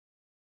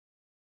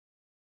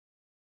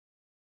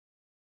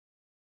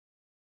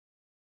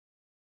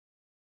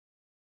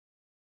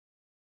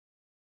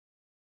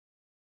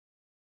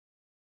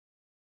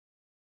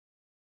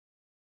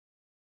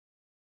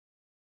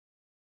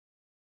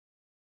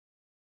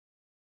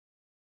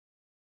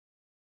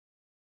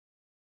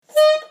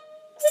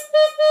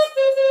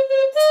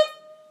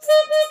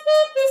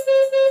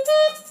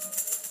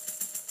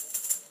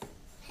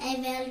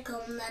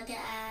att jag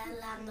är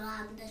Land och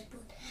Anders.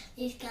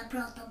 Vi ska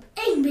prata om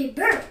Angry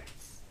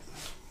Birds.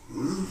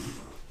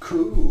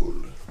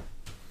 Cool.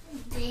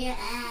 Det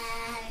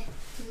är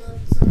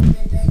något som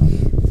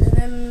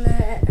den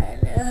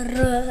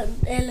röd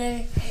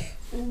eller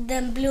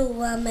den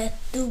blåa med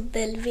ett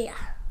W.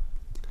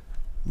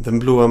 Den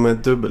blåa med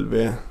ett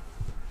W.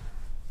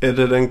 Är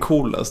det den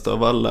coolaste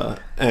av alla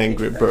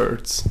Angry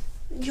Birds?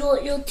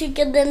 Jag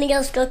tycker den är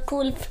ganska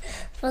cool,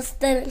 fast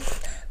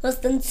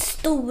den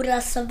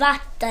stora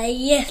svarta är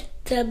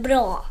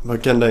jättebra.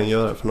 Vad kan den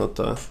göra för något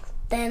då?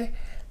 Den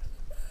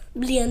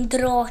blir en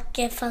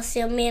drake, fast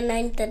jag menar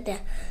inte det.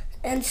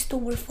 En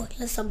stor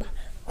fågel som bara...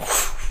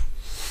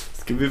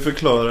 Ska vi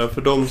förklara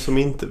för de som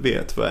inte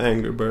vet vad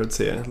Angry Birds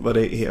är, vad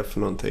det är för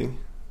någonting?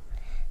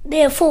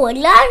 Det är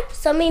fåglar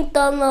som inte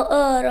har några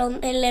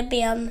öron eller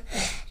ben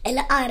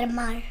eller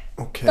armar.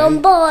 Okej.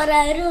 De bara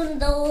är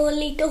runda och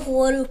lite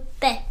hår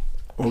uppe.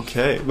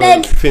 Okej.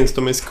 Men- Finns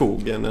de i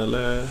skogen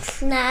eller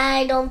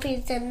Nej, de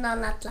finns i ett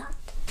annat land.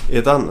 i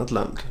ett annat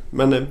land?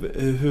 Men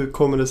hur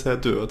kommer det sig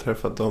att du har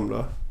träffat dem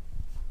då?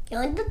 Jag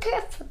har inte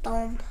träffat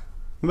dem.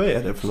 Vad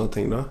är det för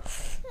någonting då?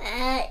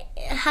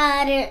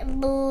 Här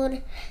bor,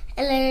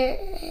 eller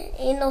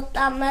i något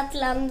annat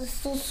land,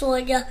 så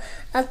såg jag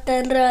att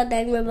den röda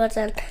Angry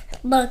Birdsen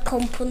bara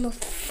kom på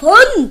något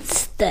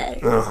fönster.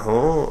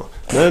 Jaha.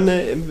 Men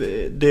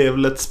det är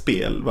väl ett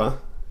spel va?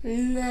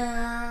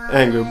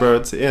 Nej. Angry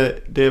Birds,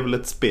 det är väl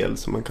ett spel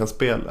som man kan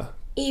spela?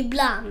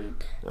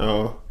 Ibland.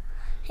 Ja.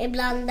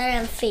 Ibland är det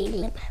en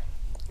film.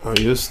 Ja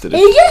just Det det. är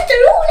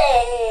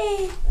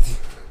jätteroligt!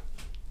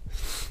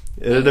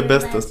 Är det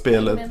bästa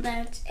spelet? Angry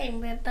Birds,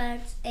 Angry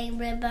Birds,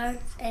 Angry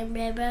Birds,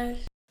 Angry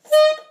Birds.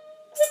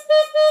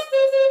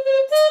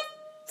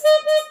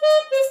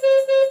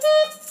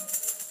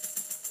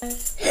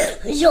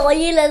 Jag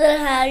gillar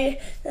den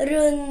här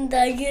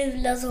runda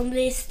gula som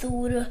blir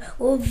stor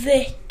och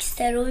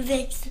växer och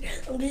växer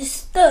och blir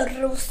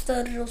större och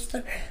större och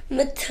större,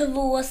 med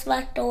 2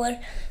 svarta hår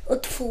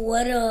och 2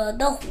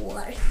 röda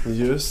hår.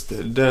 Just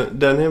det.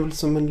 Den är väl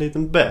som en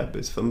liten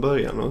bebis från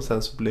början och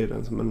sen så blir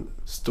den som en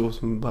stor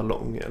som en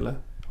ballong, eller?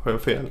 Har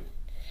jag fel?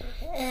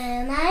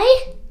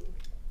 Nej.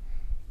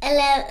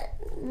 Eller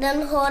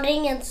den har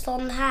ingen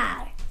sån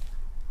här.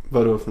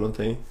 Vad då för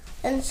någonting?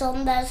 En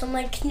sån där som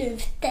är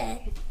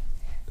knuter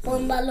på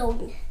en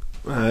ballong.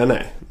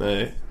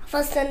 Nej.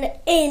 Fast den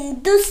är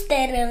ändå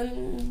större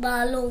än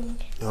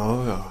ballong.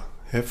 Ja.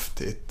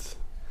 Häftigt.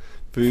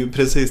 Vi har ju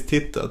precis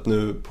tittat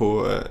nu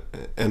på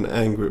en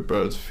Angry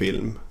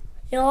Birds-film.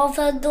 Ja,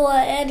 för då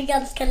är det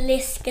ganska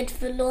läskigt,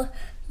 för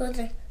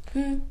låter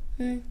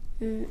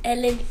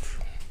eller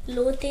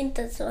låter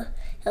inte så.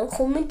 Jag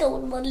kommer inte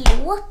ihåg vad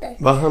det låter.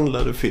 Vad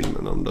handlade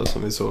filmen om då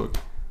som vi såg?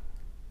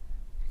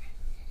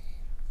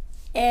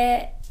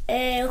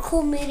 Jag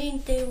kommer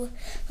inte ihåg.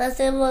 Fast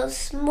det var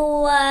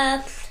små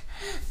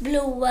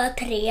blåa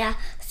trä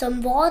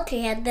som var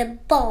träd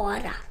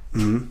bara.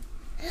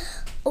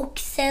 Och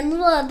sen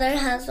var det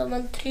här som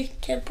man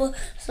trycker på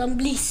som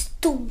blir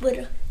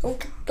stor.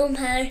 Och de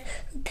här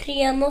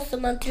 3 måste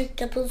man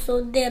trycka på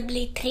så det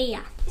blir 3.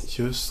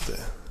 Just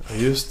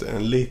det.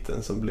 En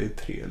liten som blir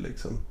 3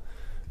 liksom.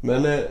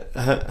 Men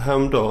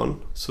häromdagen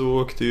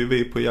så åkte ju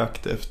vi på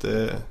jakt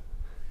efter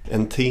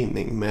en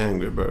tidning med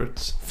Angry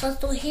Birds.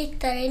 Fast då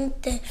hittar jag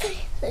inte.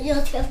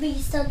 Jag ska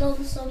visa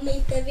dem som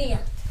inte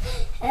vet.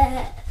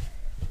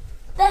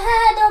 Det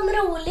här är de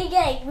roliga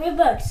Angry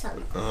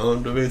Birdsen. Ja,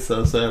 då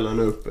visar Sälen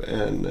upp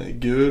en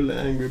gul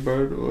Angry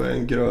Bird och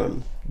en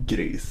grön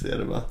gris, är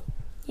det va?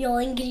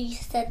 Ja, en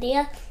gris är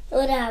det.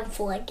 Och det är en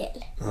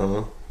fågel.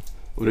 Ja.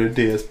 Och det är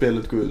det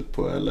spelet går ut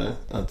på, eller?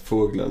 Att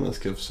fåglarna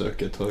ska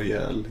försöka ta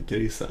ihjäl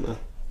grisarna.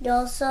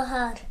 Ja, så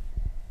här.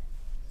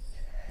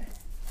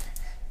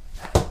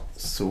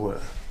 Så.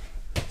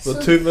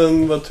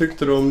 Vad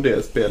tyckte du om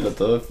det spelet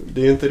då?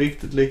 Det är inte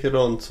riktigt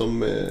likadant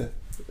som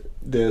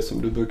det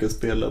som du brukar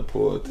spela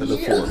på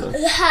telefonen.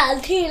 Ja, här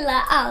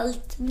trillar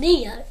allt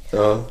ner.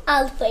 Ja.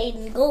 Allt på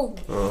en gång.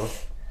 Ja.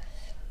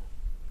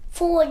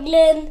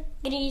 Fågeln,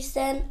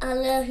 grisen,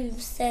 alla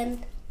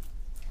husen.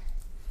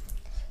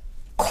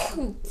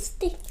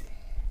 Konstigt.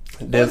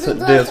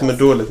 Det som är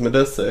dåligt med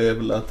dessa är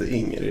väl att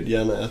Ingrid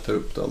gärna äter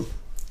upp dem.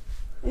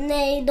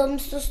 Nej, de är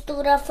så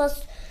stora,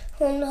 fast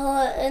hon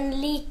har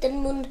en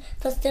liten mun.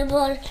 Fast det är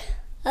bara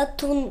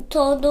att hon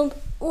tar dem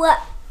och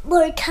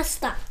bara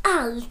kastar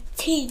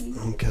allting.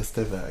 Hon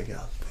kastar iväg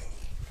allting.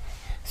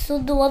 Så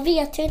då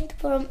vet jag inte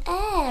vad de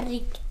är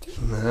riktigt.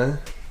 Nej.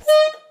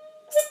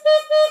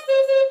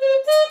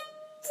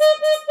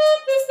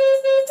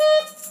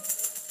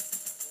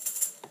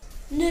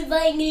 Nu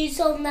var Ingrid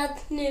somnat,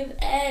 nu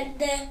är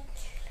det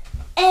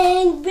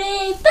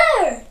Angry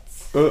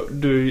Birds.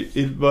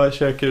 Vad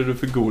käkade du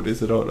för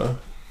godis idag då?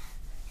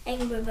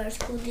 Angry Birds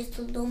godis,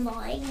 och de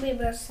var Angry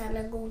Birds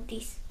med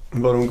godis.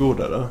 Var de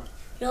goda då?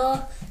 Ja,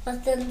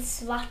 fast den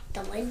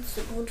svarta var inte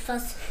så god.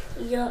 Fast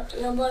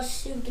jag bara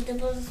sugde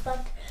på den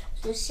svarta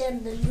så jag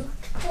kände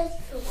lukten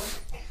från.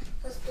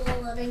 Fast då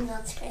var den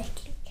ganska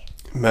äcklig.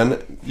 Men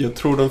jag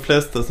tror de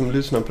flesta som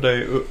lyssnar på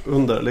dig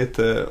undrar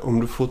lite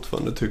om du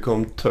fortfarande tycker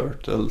om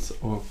Turtles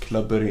och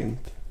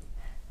Labyrint.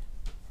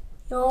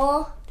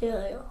 Ja, det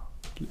gör jag.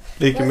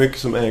 Lika mycket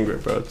som Angry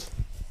Birds.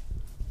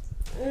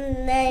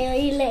 Nej, jag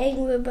gillar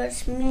Angry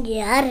Birds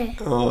mer.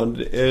 Ja,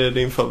 är det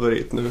din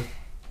favorit nu?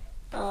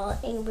 Ja,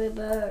 Angry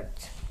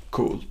Birds.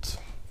 Coolt.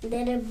 Det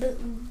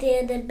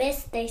är det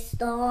bästa i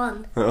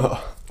stan. Ja.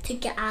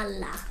 Tycker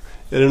alla.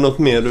 Är det något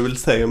mer du vill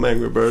säga om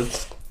Angry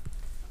Birds?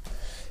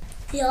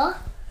 Ja.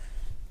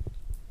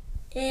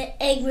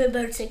 Angry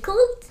Birds är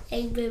coolt.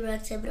 Angry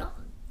Birds är bra.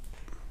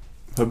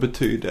 Vad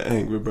betyder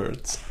Angry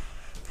Birds?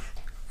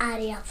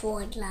 Arga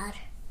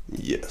fåglar.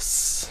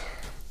 Yes.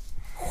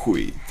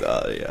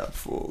 Skitarga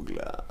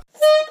fåglar.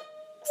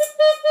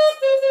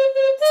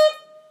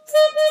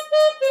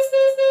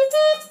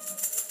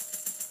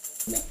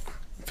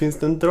 Finns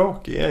det en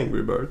drake i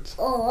Angry Birds?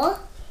 Ja.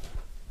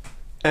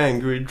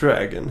 Angry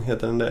Dragon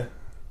heter den det?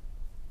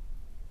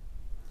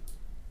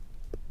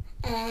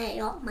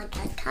 Ja, man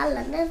kan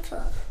kalla den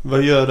för.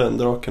 Vad gör den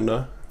draken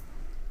då?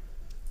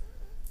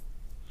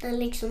 Den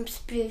liksom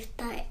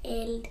sprutar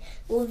eld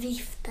och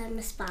viftar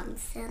med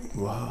svansen.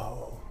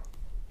 Wow.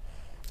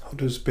 Har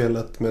du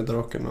spelat med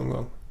draken någon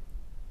gång?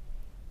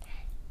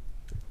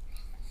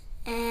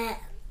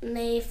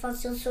 Nej,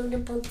 fast jag såg det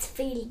på ett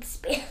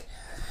filmspel.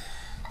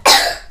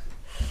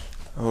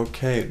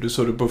 Okej, du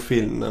såg det på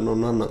film när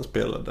någon annan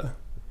spelade?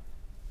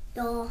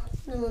 Ja,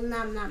 någon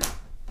annan.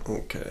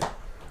 Okej.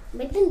 Jag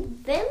vet inte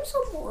vem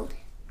som var det.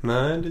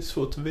 Nej, det är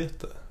svårt att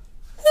veta.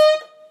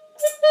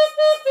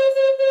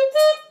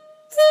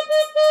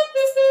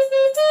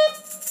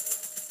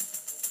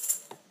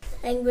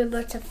 Angry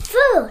Birds är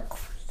för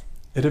coolt.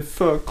 Är det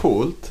för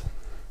coolt?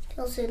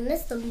 Jag ser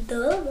nästan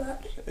död här.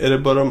 Är det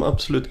bara de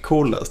absolut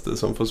coolaste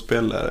som får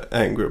spela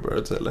Angry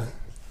Birds eller?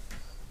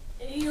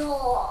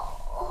 Ja.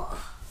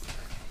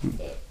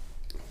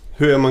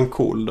 Hur är man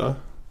cool då?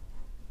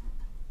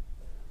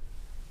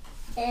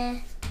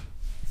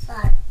 Så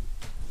här.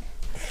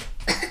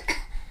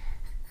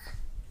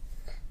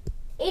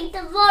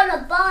 Inte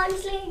vara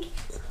barnslig.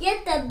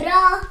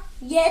 Jättebra.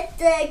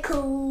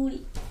 Jättecool.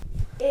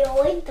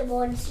 Jag är inte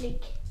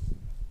barnslig.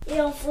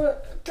 Jag får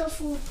ta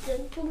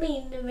foten på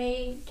min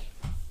vägg.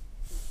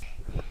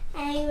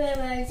 Angry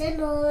Birds är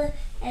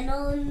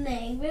någon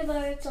Angry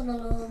Birds som har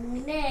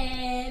lång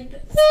näbb.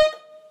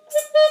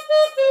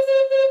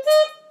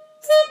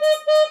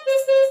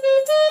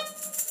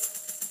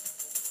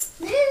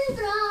 Det är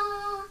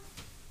bra.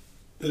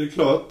 Är det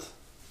klart?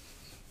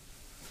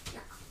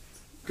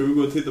 Ska vi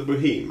gå och titta på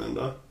He-Man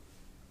då?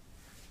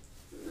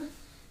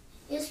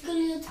 Jag skulle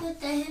ju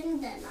tvätta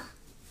händerna.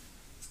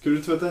 Ska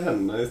du tvätta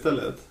händerna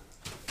istället?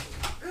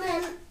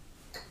 Men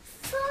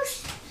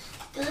först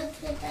ska jag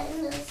tvätta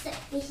händerna och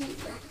sätta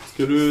He-Man.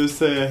 Ska du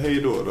säga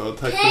hej då?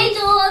 Tack Hej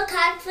då,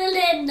 tack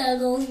för denna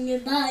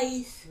gången,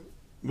 bajs.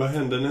 Vad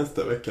händer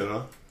nästa vecka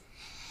då?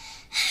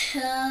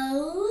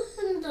 Ja,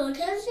 då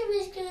kanske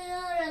vi ska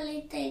göra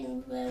lite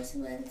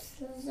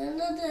ängelsvensson.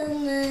 Sen är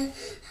den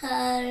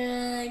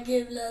här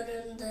gula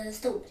runda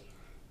stor.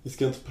 Vi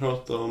ska inte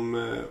prata om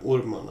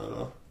ormarna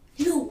då?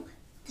 Jo,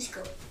 det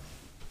ska vi.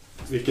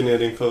 Vilken är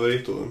din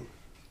favoritorm?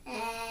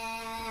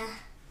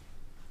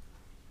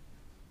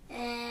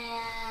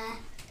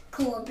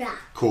 Kobra.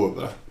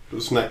 Kobra. Då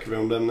snackar vi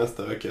om den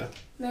nästa vecka.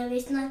 Men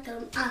vi snackar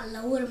om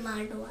alla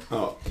ormar då.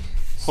 Ja.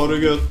 Ha det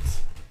gött.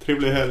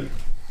 Trevlig helg.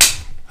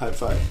 High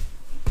five.